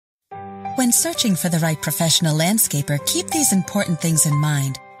When searching for the right professional landscaper, keep these important things in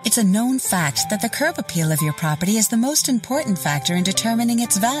mind. It's a known fact that the curb appeal of your property is the most important factor in determining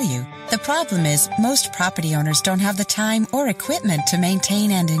its value. The problem is, most property owners don't have the time or equipment to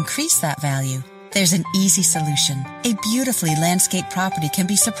maintain and increase that value. There's an easy solution. A beautifully landscaped property can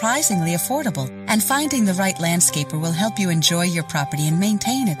be surprisingly affordable, and finding the right landscaper will help you enjoy your property and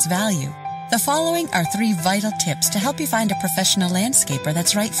maintain its value. The following are 3 vital tips to help you find a professional landscaper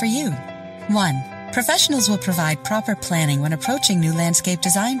that's right for you. 1. Professionals will provide proper planning when approaching new landscape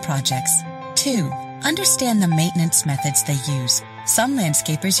design projects. 2. Understand the maintenance methods they use. Some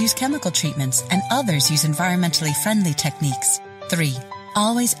landscapers use chemical treatments and others use environmentally friendly techniques. 3.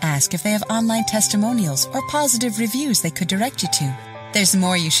 Always ask if they have online testimonials or positive reviews they could direct you to. There's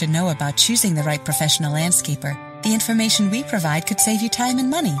more you should know about choosing the right professional landscaper. The information we provide could save you time and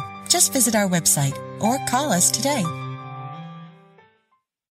money. Just visit our website or call us today.